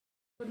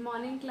Good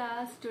morning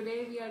class.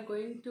 Today we are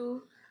going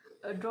to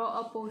draw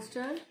a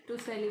poster to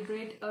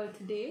celebrate Earth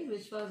Day,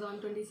 which was on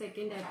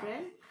 22nd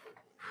April.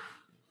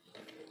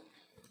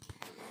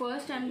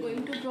 First I am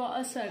going to draw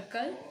a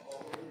circle.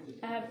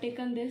 I have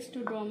taken this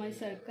to draw my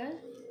circle.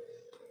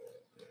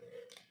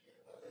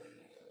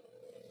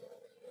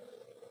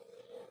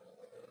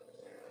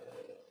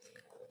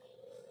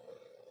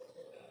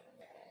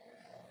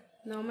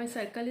 Now my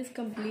circle is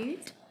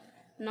complete.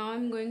 Now I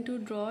am going to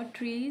draw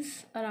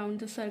trees around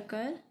the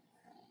circle.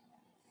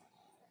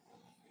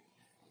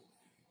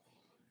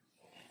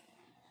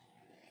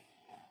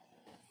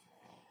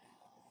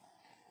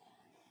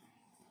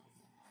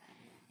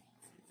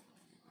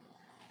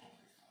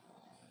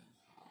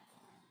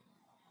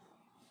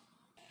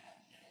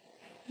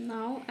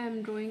 Now I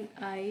am drawing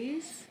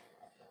eyes.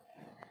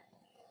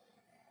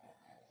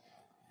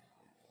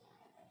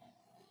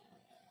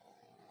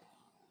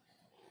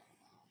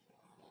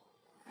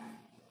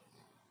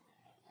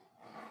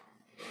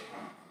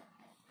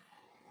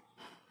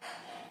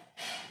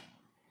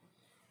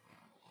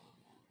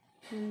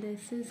 And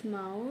this is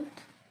mouth.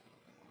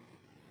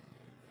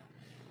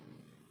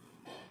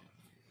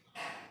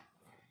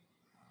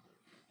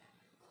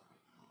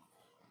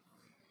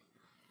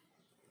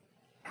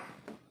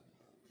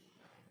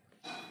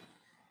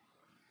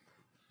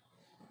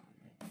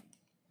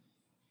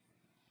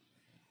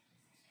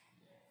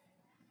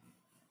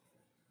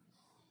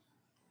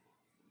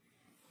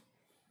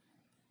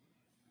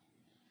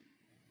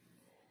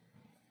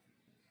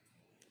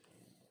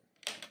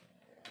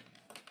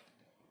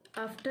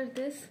 After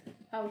this,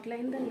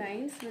 outline the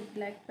lines with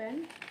black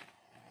pen.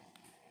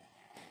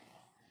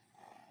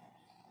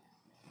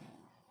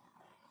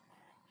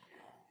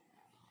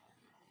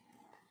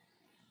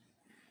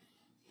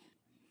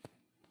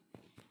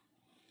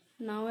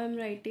 Now I am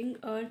writing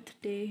Earth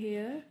Day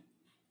here.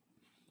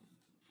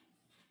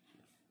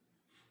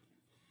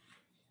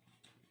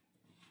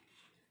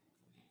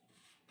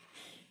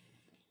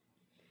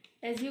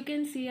 As you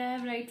can see, I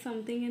have write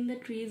something in the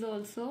trees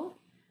also.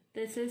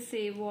 This is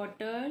save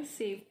water,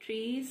 save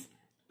trees,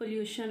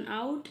 pollution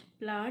out,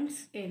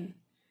 plants in.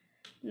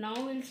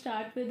 Now we'll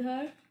start with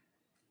her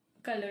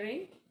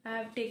coloring. I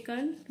have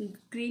taken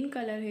green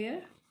color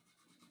here.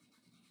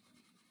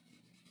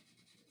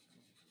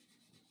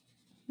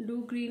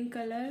 Do green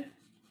color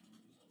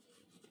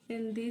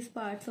in these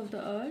parts of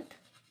the earth.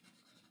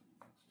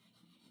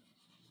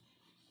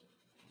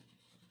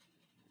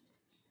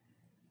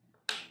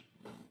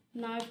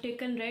 Now I've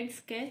taken red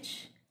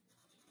sketch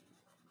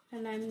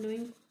and I'm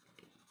doing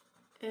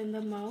in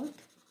the mouth.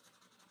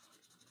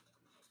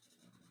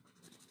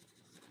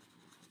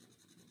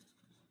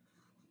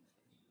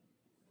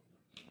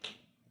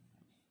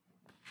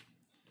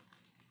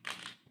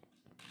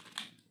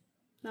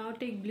 Now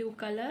take blue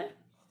color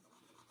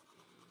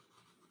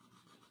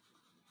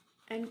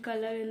and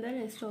color in the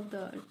rest of the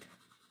earth.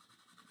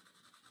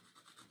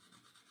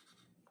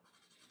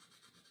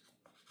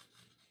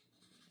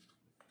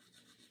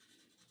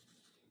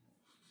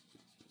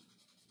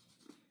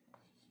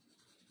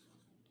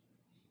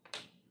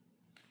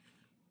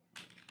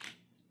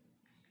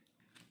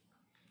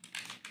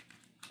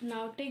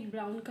 Now take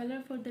brown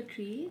color for the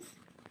trees.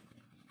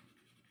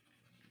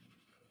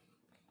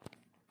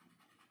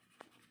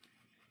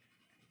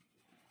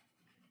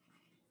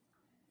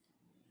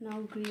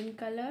 Now green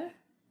color.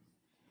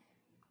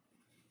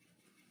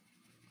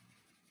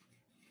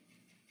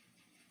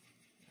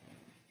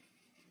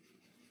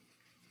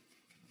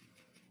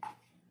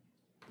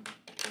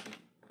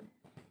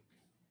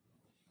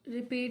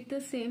 Repeat the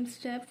same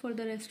step for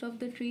the rest of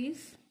the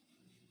trees.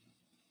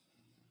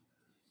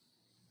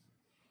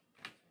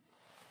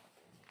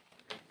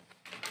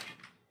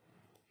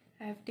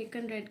 I have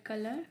taken red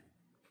color.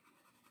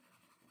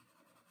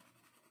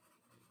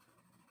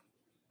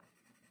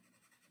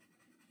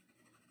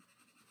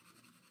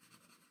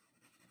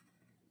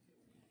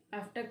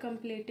 After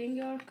completing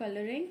your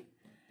coloring,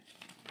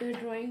 the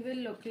drawing will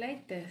look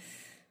like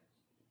this.